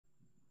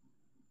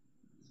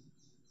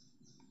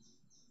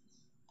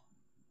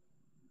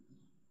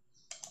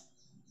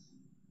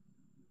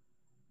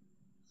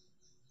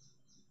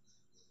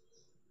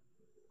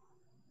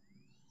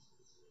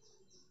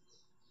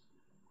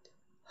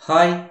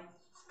Hi,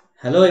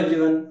 hello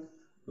everyone.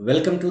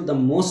 Welcome to the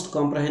most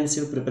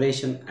comprehensive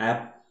preparation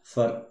app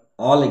for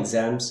all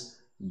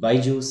exams,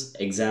 BYJU'S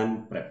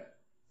Exam Prep.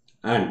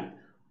 And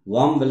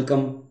warm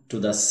welcome to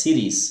the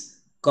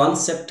series,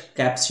 Concept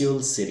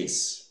Capsule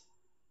series.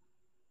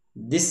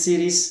 This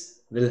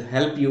series will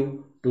help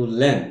you to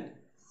learn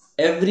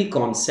every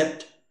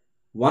concept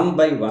one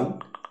by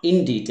one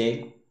in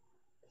detail.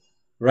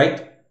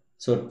 Right?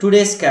 So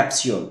today's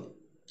capsule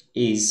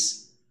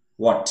is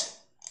what?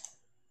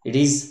 It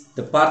is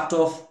the part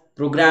of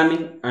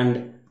programming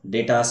and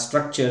data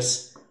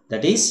structures,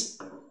 that is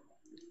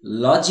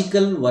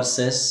logical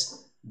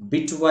versus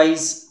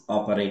bitwise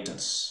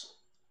operators.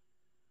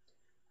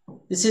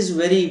 This is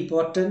very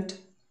important,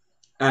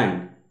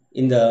 and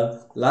in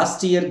the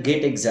last year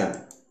GATE exam,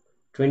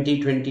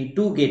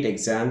 2022 GATE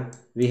exam,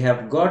 we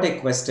have got a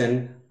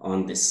question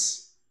on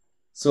this.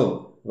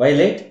 So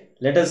while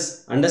let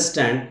us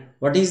understand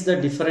what is the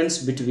difference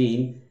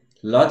between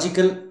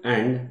logical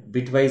and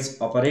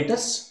bitwise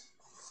operators.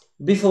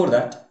 Before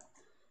that,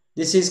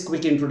 this is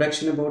quick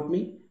introduction about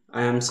me.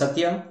 I am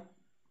Satya.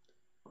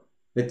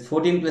 With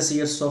 14 plus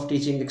years of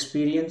teaching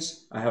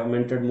experience, I have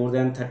mentored more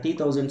than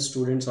 30,000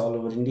 students all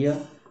over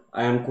India.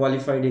 I am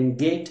qualified in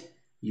GATE,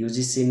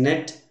 UGC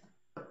NET,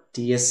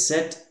 TS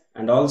set,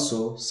 and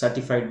also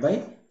certified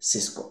by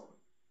Cisco.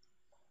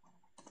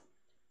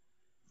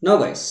 Now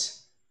guys,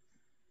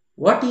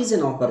 what is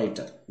an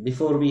operator?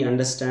 Before we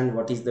understand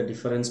what is the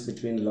difference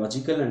between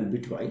logical and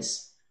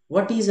bitwise,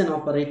 what is an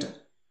operator?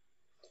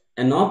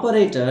 An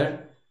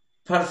operator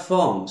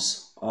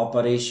performs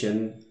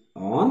operation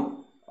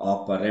on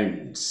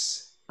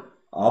operands.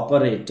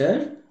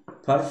 Operator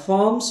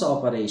performs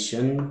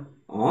operation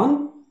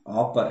on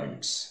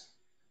operands.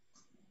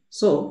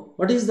 So,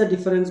 what is the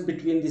difference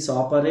between this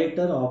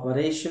operator,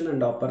 operation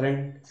and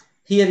operand?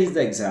 Here is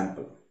the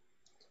example.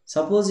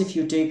 Suppose if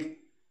you take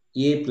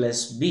A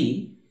plus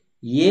B,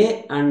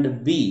 A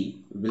and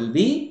B will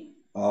be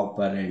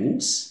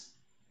operands.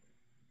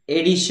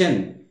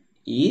 Addition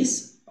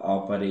is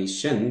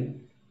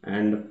operation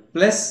and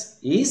plus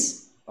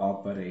is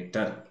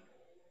operator.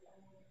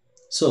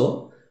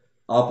 So,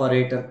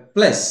 operator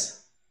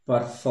plus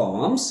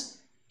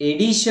performs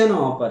addition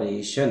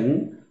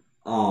operation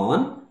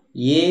on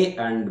A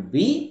and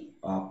B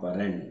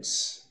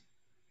operands.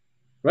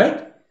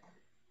 Right?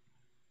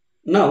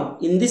 Now,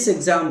 in this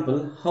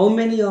example, how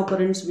many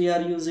operands we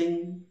are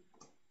using?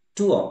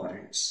 2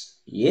 operands,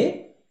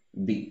 A,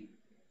 B.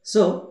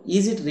 So,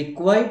 is it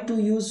required to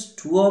use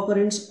 2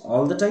 operands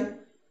all the time?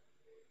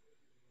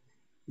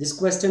 This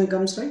question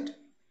comes, right?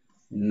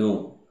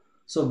 No.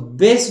 So,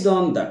 based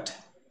on that,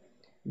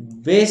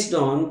 based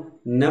on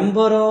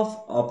number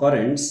of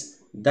operands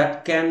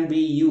that can be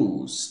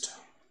used,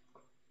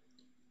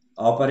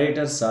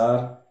 operators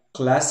are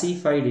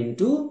classified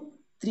into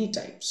 3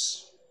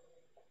 types.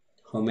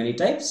 How many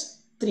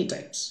types? 3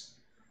 types.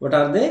 What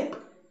are they?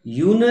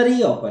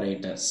 Unary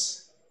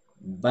operators,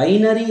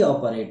 binary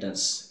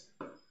operators,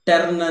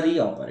 ternary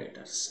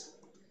operators.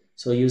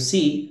 So you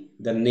see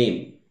the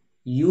name,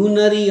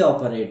 unary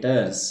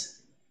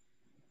operators,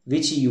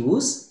 which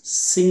use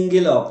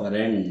single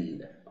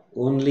operand,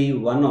 only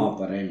one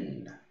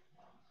operand.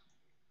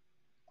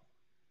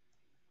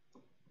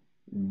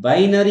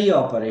 Binary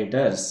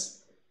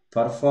operators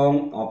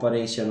perform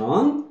operation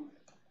on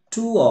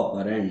 2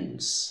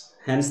 operands,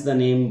 hence the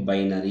name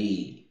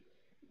binary.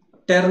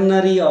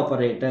 Ternary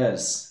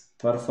operators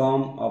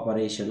perform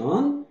operation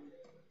on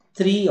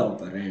 3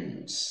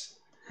 operands,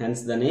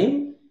 hence the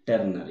name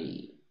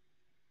ternary.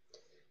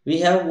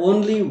 We have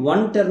only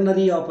one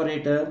ternary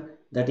operator,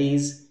 that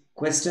is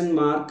question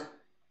mark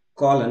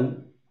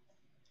colon.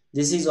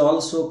 This is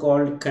also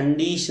called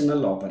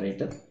conditional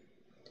operator.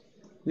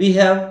 We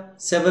have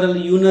several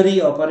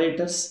unary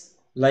operators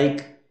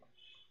like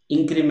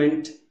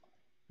increment,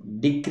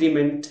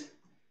 decrement,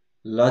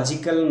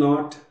 logical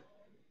not,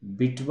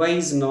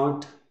 bitwise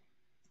not,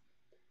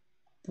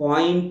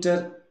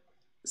 pointer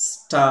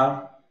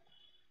star,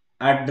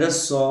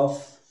 address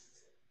of,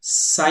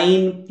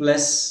 sign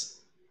plus,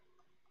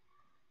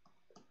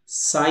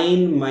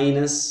 sign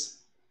minus,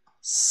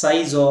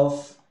 size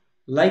of.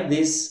 Like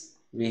this,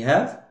 we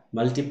have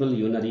multiple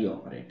unary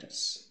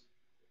operators.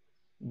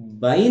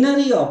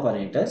 Binary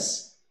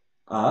operators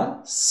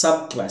are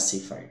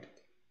subclassified.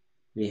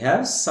 We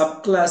have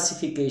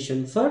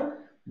subclassification for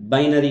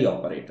binary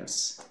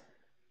operators.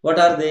 What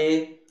are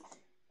they?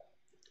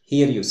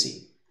 Here you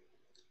see.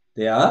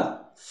 There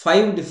are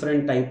 5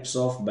 different types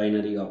of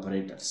binary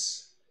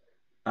operators.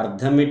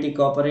 Arithmetic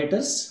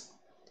operators,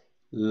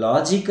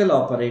 logical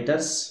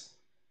operators,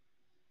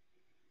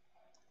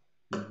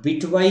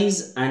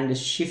 bitwise and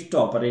shift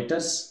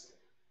operators,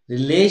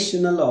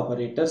 relational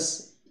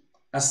operators,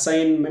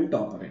 assignment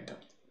operator.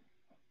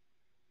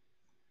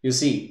 You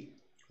see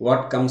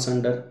what comes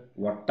under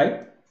what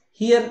type?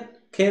 Here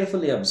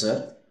carefully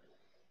observe.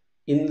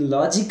 In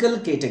logical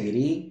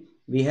category,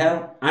 we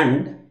have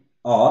and,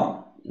 or,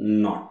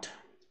 not.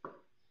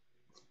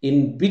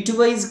 In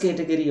bitwise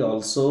category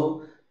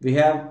also, we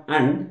have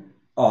and,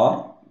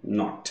 or,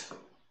 not.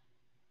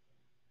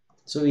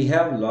 So we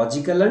have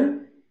logical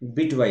and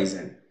bitwise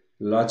and.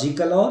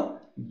 Logical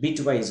or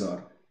bitwise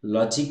or.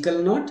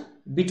 Logical not,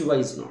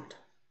 bitwise not.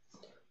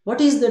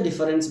 What is the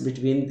difference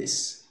between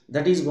this?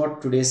 That is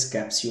what today's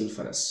capsule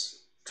for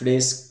us.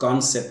 Today's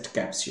concept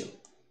capsule.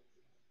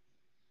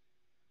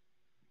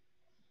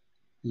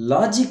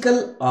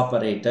 Logical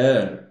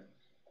operator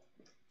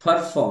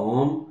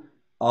perform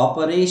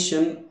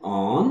operation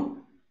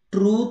on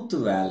truth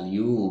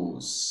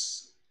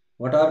values.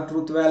 What are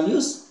truth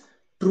values?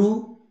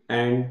 True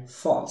and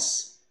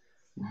false.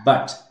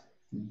 But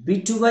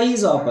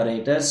bitwise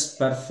operators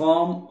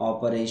perform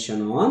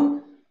operation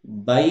on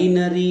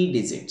binary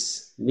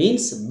digits,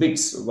 means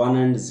bits 1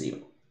 and 0.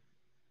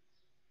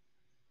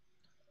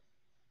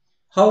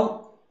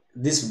 How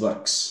this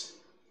works?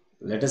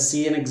 Let us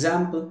see an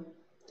example.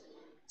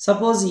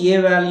 Suppose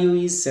A value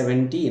is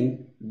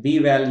 17, B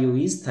value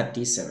is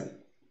 37.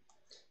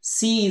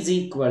 C is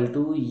equal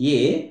to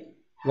A.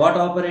 What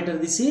operator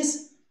this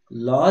is?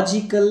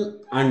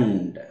 Logical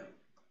AND.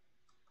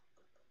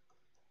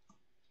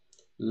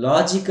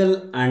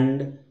 Logical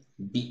AND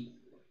B.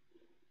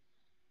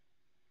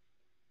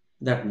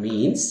 That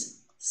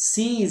means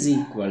C is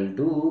equal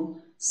to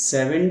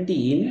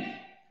 17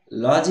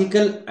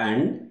 logical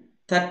AND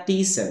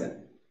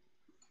 37.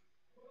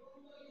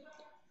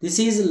 This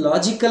is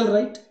logical,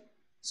 right?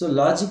 So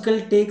logical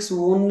takes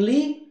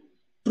only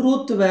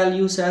truth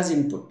values as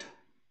input.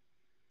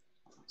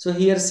 So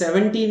here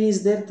 17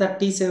 is there,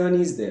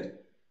 37 is there.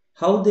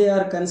 How they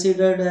are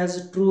considered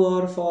as true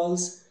or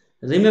false?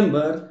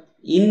 Remember,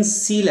 in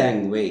C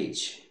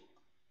language,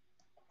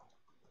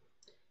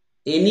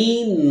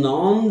 any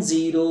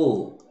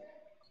non-zero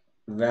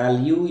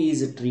value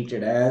is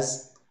treated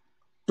as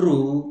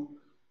true,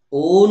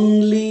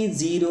 only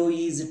 0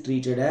 is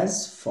treated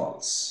as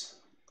false.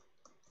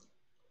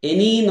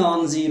 Any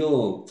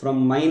non-zero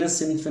from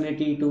minus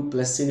infinity to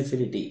plus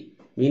infinity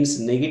means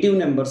negative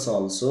numbers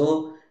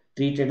also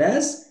treated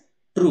as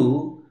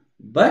true,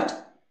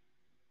 but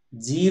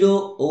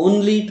 0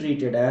 only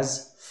treated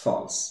as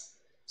false.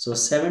 So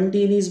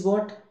 17 is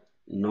what?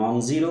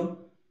 Non-zero,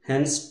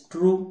 hence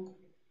true.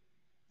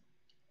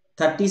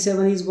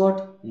 37 is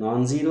what?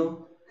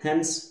 Non-zero,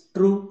 hence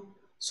true.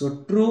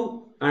 So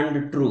true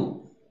and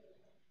true.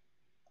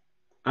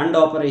 And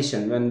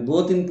operation, when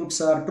both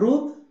inputs are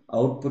true,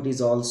 output is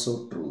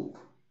also true.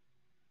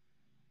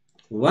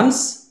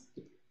 Once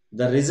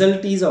the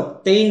result is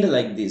obtained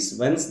like this,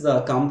 once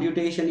the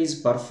computation is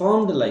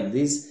performed like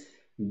this,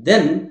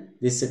 then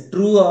this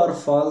true or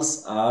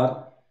false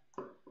are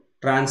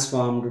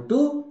transformed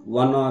to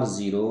 1 or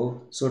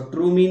 0. So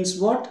true means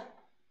what?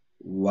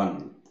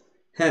 1.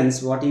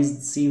 Hence, what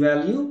is C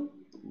value?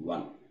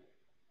 1.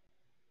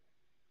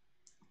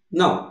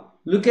 Now,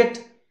 look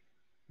at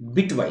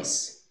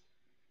bitwise.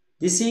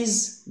 This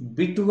is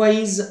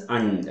bitwise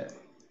AND.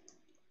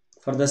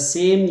 For the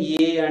same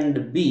A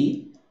and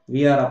B,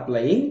 we are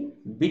applying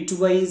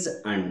bitwise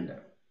AND.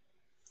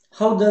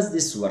 How does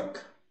this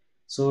work?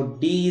 So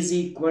D is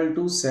equal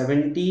to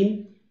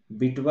 17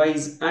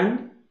 bitwise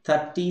AND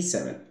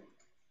 37.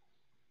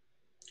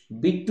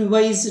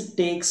 Bitwise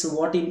takes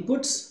what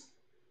inputs?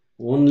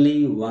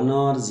 Only 1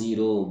 or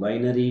 0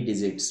 binary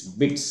digits,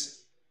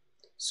 bits.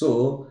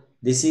 So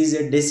this is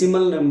a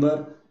decimal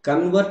number.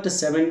 Convert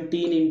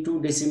 17 into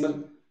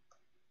decimal.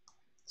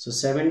 So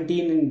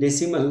 17 in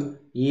decimal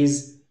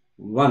is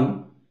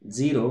 1,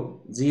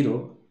 0,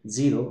 0,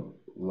 0,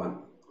 1.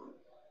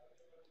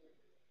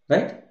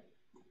 Right?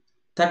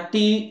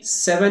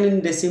 37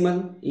 in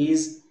decimal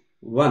is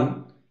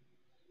 1,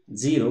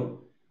 0,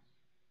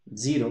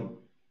 0,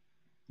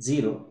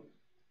 0,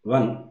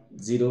 1,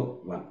 0,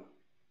 1.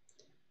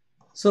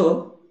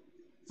 So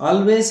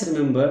always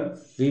remember,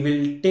 we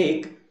will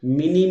take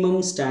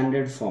minimum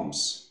standard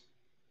forms.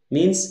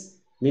 Means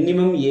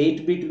minimum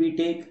 8 bit we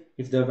take.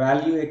 If the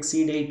value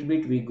exceed 8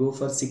 bit, we go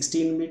for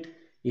 16 bit.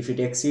 If it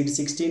exceeds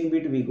 16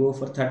 bit, we go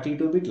for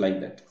 32 bit, like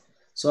that.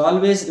 So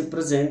always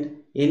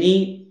represent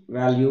any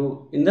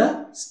value in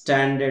the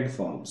standard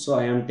form. So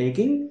I am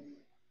taking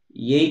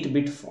 8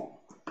 bit form.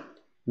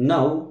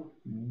 Now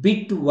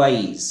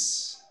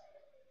bitwise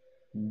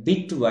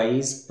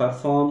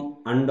perform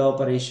AND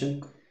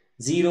operation.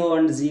 0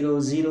 and 0,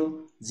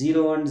 0,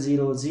 0 and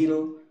 0,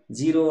 0,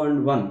 0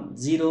 and 1,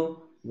 0,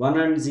 1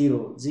 and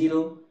 0,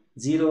 0,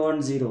 0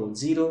 and 0,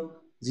 0,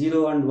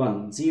 0 and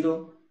 1,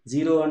 0,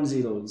 0 and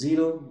 0,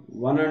 0,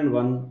 1 and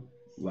 1,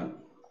 1.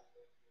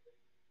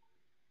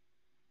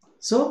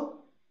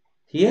 So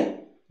here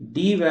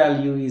D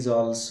value is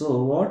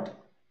also what?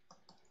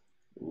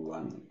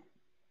 1.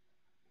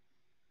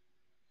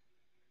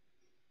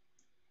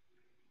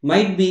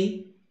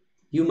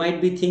 You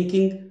might be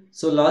thinking,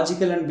 so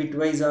logical and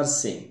bitwise are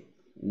same.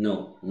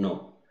 No.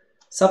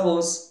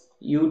 Suppose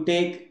you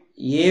take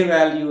A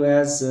value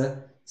as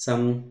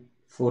some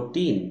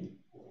 14,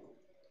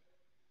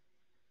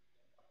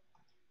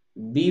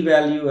 B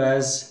value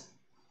as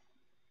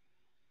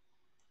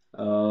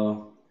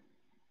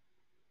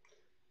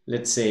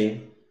let's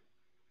say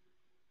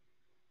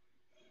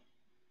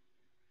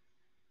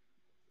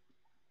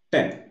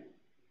 10.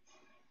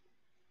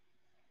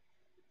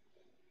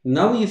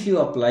 Now if you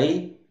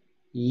apply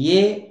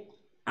A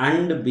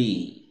and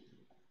B,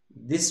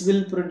 this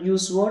will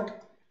produce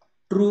what?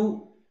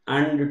 True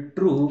and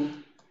true,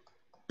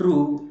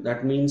 true,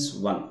 that means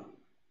 1.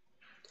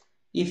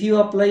 If you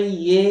apply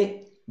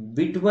A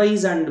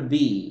bitwise and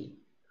B,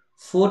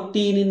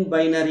 14 in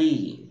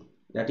binary,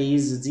 that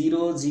is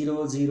 0,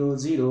 0, 0,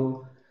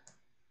 0,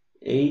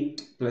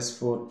 8 plus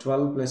 4,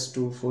 12 plus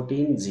 2,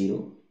 14,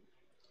 0.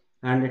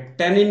 And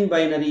 10 in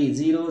binary,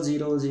 0,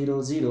 0,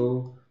 0,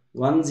 0,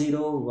 1,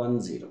 0,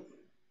 1, 0.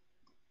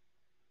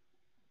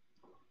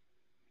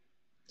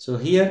 So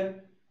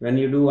here, when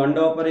you do AND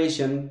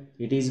operation,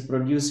 it is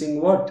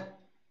producing what?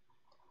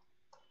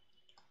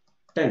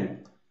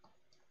 10.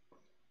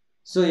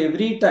 So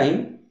every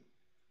time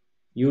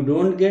you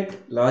don't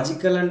get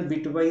logical and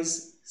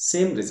bitwise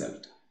same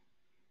result,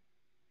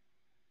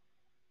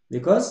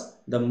 because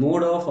the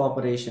mode of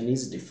operation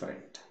is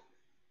different.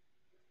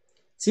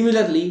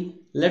 Similarly,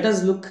 let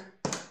us look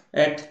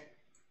at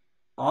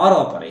OR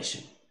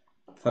operation.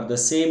 For the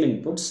same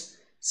inputs,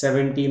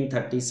 17,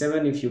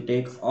 37, if you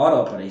take OR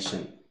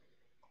operation,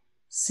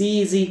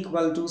 C is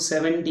equal to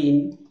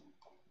 17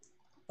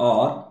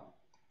 or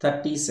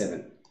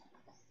 37.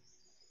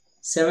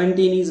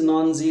 17 is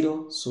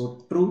non-zero,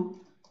 so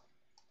true.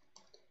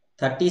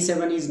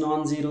 37 is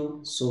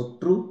non-zero, so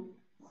true.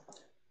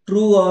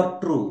 True or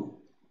true?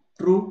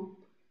 True,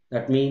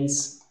 that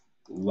means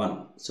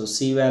 1. So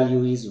C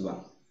value is 1.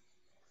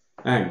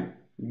 And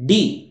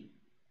D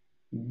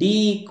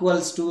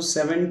equals to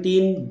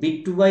 17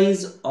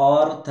 bitwise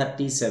or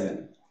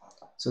 37.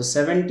 So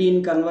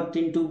 17 convert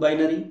into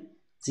binary,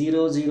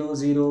 0, 0,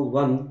 0,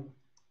 1,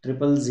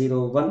 0,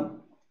 0, 1.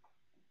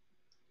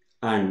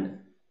 And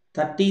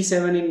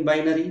 37 in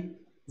binary,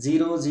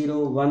 0,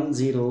 0, 1,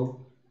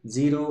 0,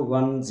 0,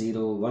 1,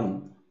 0,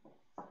 1.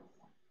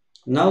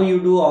 Now you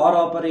do OR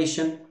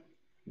operation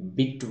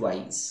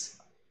bitwise.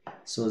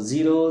 So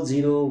 0,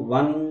 0,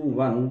 1,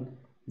 1,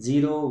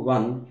 0,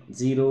 1,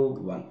 0,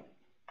 1.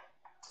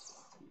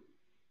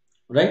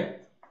 Right?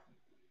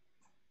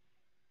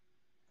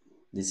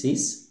 This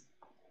is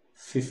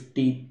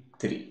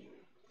 53.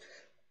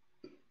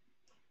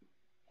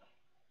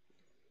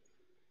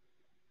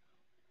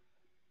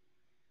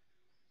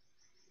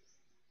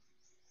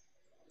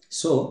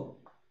 So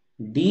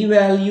D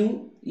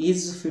value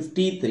is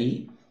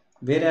 53,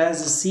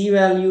 whereas C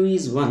value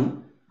is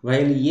 1, while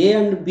A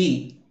and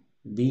B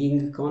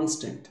being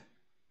constant.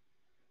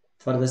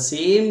 For the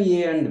same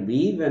A and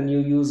B, when you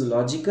use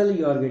logical,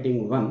 you are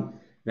getting 1.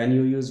 When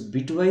you use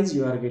bitwise,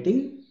 you are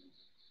getting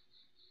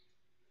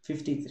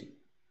 53.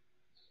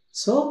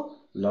 So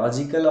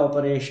logical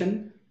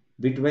operation,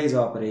 bitwise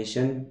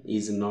operation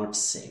is not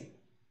same.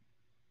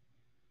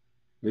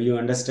 Do you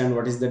understand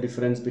what is the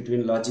difference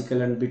between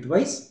logical and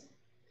bitwise?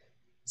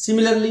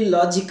 Similarly,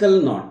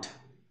 logical NOT,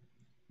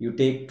 you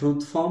take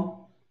truth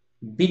form.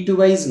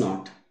 Bitwise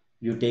NOT,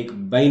 you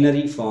take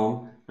binary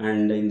form,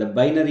 and in the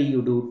binary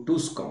you do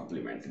 2's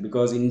complement,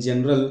 because in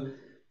general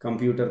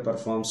computer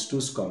performs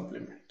 2's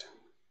complement.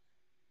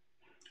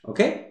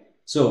 Okay,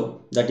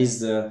 so that is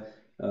that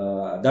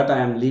I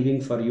am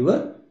leaving for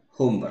your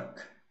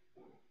homework.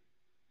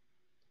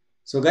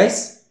 So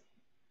guys,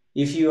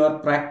 if you are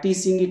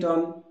practicing it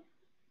on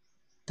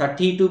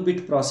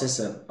 32-bit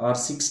processor or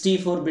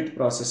 64-bit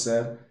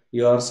processor,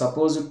 you are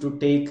supposed to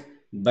take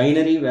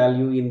binary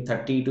value in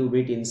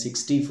 32-bit, in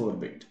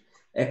 64-bit.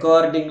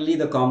 Accordingly,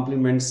 the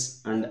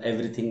complements and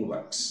everything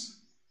works.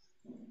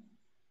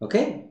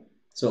 Okay,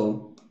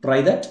 so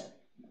try that.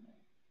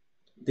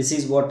 This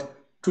is what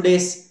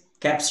today's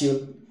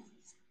capsule.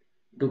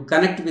 To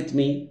connect with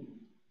me,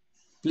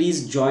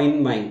 please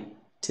join my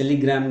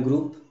Telegram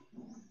group.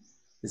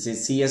 This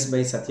is CS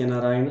by Satya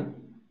Narayana.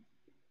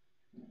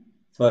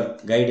 For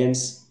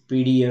guidance,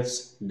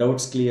 PDFs,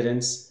 doubts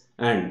clearance,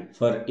 and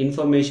for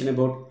information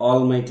about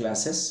all my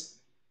classes.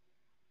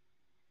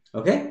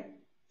 Okay?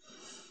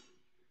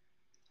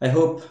 I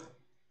hope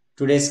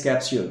today's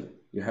capsule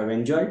you have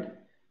enjoyed.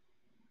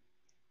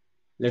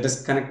 Let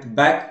us connect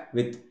back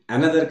with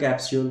another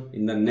capsule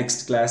in the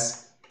next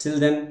class. Till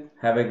then,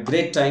 have a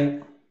great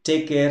time.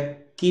 Take care.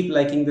 Keep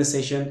liking the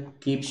session,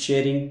 keep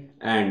sharing,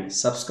 and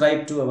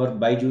subscribe to our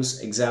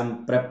BYJU'S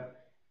Exam Prep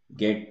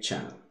GATE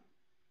channel.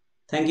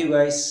 Thank you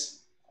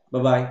guys.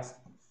 Bye-bye.